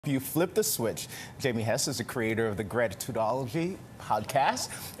You flip the switch. Jamie Hess is the creator of the Gratitudeology Podcast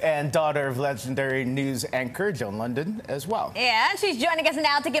and daughter of legendary news anchor Joan London as well. Yeah, she's joining us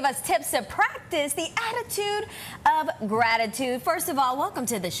now to give us tips to practice the attitude of gratitude. First of all, welcome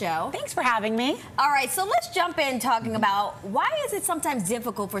to the show. Thanks for having me. All right, so let's jump in talking about why is it sometimes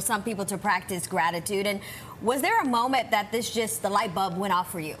difficult for some people to practice gratitude, and was there a moment that the light bulb went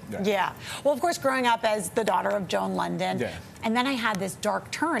off for you? Yeah. Well, of course, growing up as the daughter of Joan London, and then I had this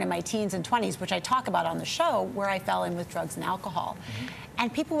dark turn in my teens and 20s, which I talk about on the show, where I fell in with drugs and alcohol.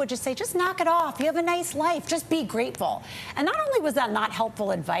 And people would just say, just knock it off. You have a nice life. Just be grateful. And not only was that not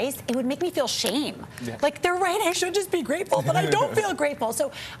helpful advice, it would make me feel shame. Like, they're right, I should just be grateful, but I don't feel grateful.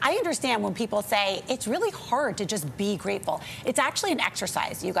 So I understand when people say it's really hard to just be grateful. It's actually an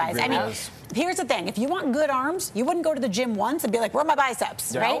exercise, you guys. I mean, here's the thing. If you want good arms, you wouldn't go to the gym once and be like, where are my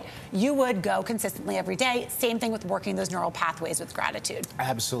biceps, right? You would go consistently every day. Same thing with working those neural pathways with gratitude.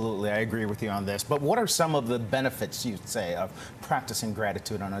 Absolutely, I agree with you on this. But what are some of the benefits, you'd say, of practicing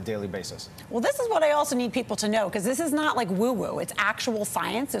gratitude on a daily basis? Well, this is what I also need people to know, because this is not like woo-woo. It's actual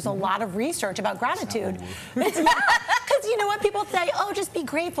science. There's a lot of research about gratitude. Because you know what? People say, oh, just be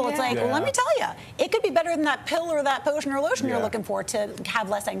grateful. It's like, well, let me tell you, it could be better than that pill or that potion or lotion you're looking for to have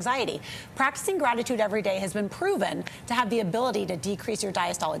less anxiety. Practicing gratitude every day has been proven to have the ability to decrease your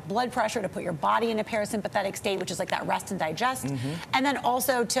diastolic blood pressure, to put your body in a parasympathetic state, which is like that rest and digest, and then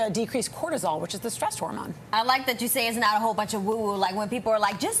also to decrease cortisol, which is the stress hormone. I like that you say it's not a whole bunch of woo-woo, like when people are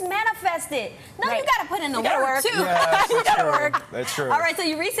like, just manifest it. No, you got to put in the work, too. Yeah, you got to work. That's true. All right, so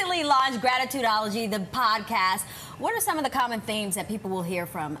you recently launched Gratitudeology, the podcast. What are some of the common themes that people will hear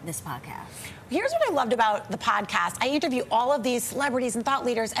from this podcast? Here's what I loved about the podcast. I interview all of these celebrities and thought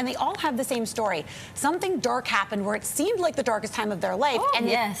leaders, and they all have the same story. Something dark happened where it seemed like the darkest time of their life, and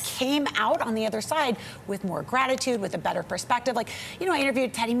it came out on the other side with more gratitude, with a better perspective. Like, you know, I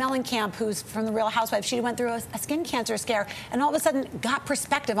interviewed Teddy Mellencamp, who's from The Real Housewives. She went through a skin cancer scare, and all of a sudden got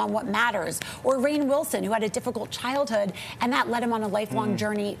perspective on what matters. Or Rainn Wilson, who had a difficult childhood, and that led him on a lifelong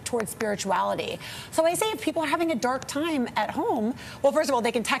journey towards spirituality. So I say if people are having a dark time at home, well, first of all,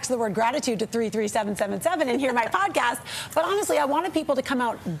 they can text the word gratitude to 33777 and hear my podcast. But honestly, I wanted people to come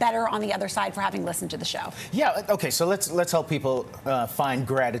out better on the other side for having listened to the show. Yeah, okay, so let's help people find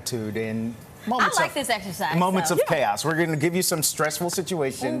gratitude in moments this exercise. Moments of chaos. We're going to give you some stressful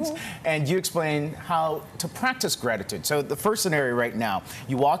situations, and you explain how to practice gratitude. So the first scenario right now,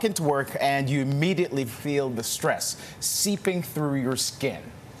 you walk into work and you immediately feel the stress seeping through your skin.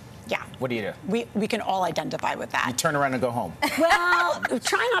 Yeah. What do you do? We can all identify with that. You turn around and go home. Well,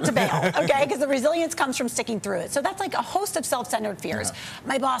 try not to bail, okay? Because the resilience comes from sticking through it. So that's like a host of self-centered fears.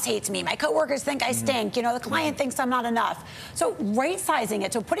 My boss hates me. My coworkers think I stink. You know, the client thinks I'm not enough. So right-sizing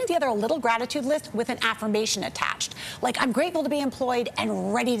it. So putting together a little gratitude list with an affirmation attached. Like, I'm grateful to be employed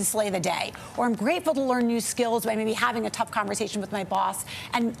and ready to slay the day. Or I'm grateful to learn new skills by maybe having a tough conversation with my boss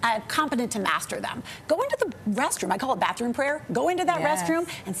and competent to master them. Go into the restroom. I call it bathroom prayer. Go into that restroom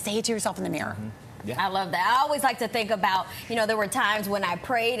and say it to yourself in the mirror. I love that. I always like to think about, you know, there were times when I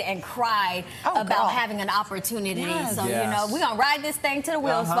prayed and cried about having an opportunity. So, you know, we're going to ride this thing till the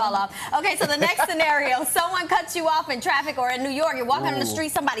wheels fall off. Okay, so the next scenario, someone cuts you off in traffic or in New York, you're walking on the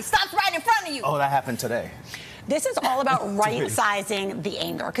street, somebody stops right in front of you. Oh, that happened today. This is all about right-sizing the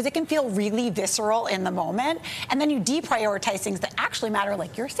anger, because it can feel really visceral in the moment, and then you deprioritize things that actually matter,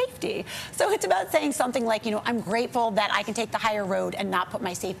 like your safety. So it's about saying something like, you know, I'm grateful that I can take the higher road and not put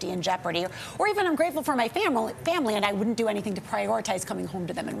my safety in jeopardy, or even I'm grateful for my family and I wouldn't do anything to prioritize coming home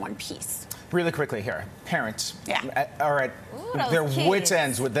to them in one piece. Really quickly here, parents are at their wits'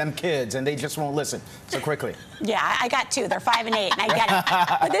 ends with them kids, and they just won't listen. So quickly. Yeah, I got two. They're 5 and 8, and I get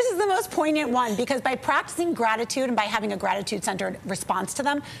it. But this is the most poignant one, because by practicing gratitude and by having a gratitude-centered response to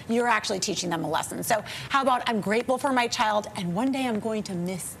them, you're actually teaching them a lesson. So how about, I'm grateful for my child, and one day I'm going to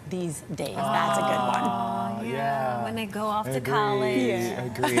miss these days. That's a good one. Yeah, when they go off to college. I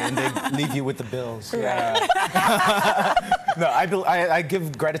agree, and they leave you with the bills. No, I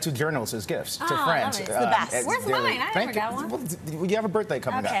give gratitude journals as gifts to friends. It's the best. Where's mine? I never got one. Well, you have a birthday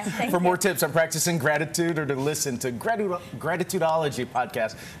coming up. For more tips on practicing gratitude or to listen to Gratitudeology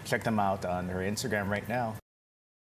Podcast, check them out on their Instagram right now.